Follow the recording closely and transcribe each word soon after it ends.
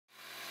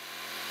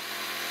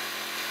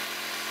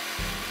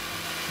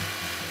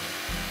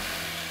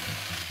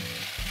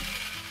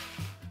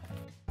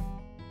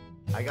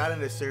I got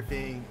into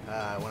surfing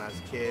when I was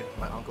a kid.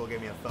 My uncle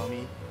gave me a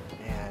foamy,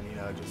 and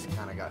just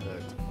kind of got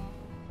hooked.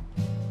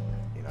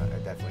 I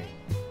definitely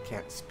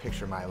can't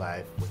picture my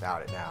life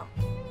without it now.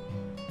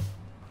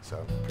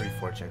 So I'm pretty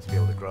fortunate to be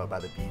able to grow up by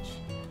the beach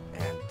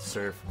and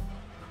surf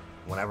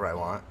whenever I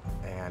want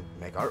and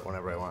make art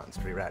whenever I want. It's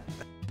pretty rad.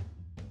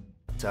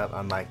 What's up?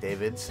 I'm Mike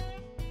Davids.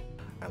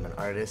 I'm an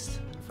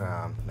artist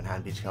from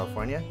Manhattan Beach,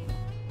 California.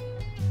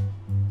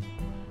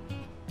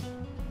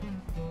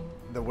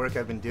 The work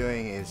I've been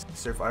doing is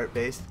surf art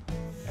based,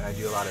 and I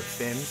do a lot of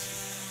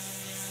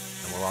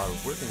fins, and we're all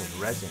working with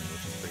resin,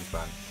 which is pretty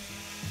fun.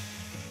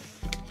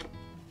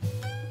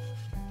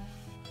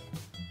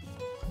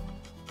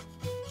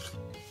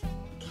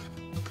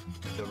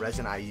 The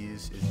resin I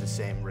use is the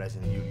same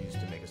resin you use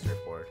to make a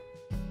surfboard.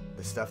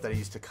 The stuff that I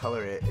use to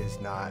color it is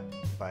not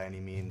by any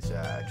means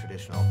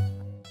traditional.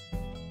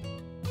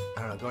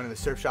 I don't know, going to the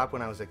surf shop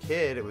when I was a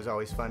kid, it was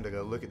always fun to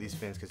go look at these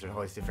fins because they're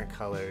always different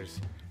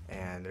colors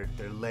and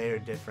they're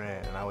layered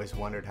different, and I always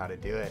wondered how to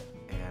do it.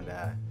 And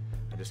I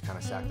just kind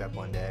of sacked up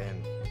one day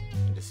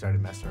and just started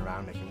messing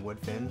around making wood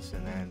fins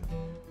and then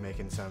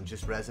making some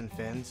just resin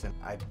fins. And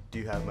I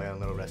do have my own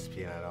little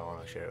recipe and I don't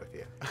want to share it with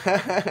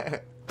you.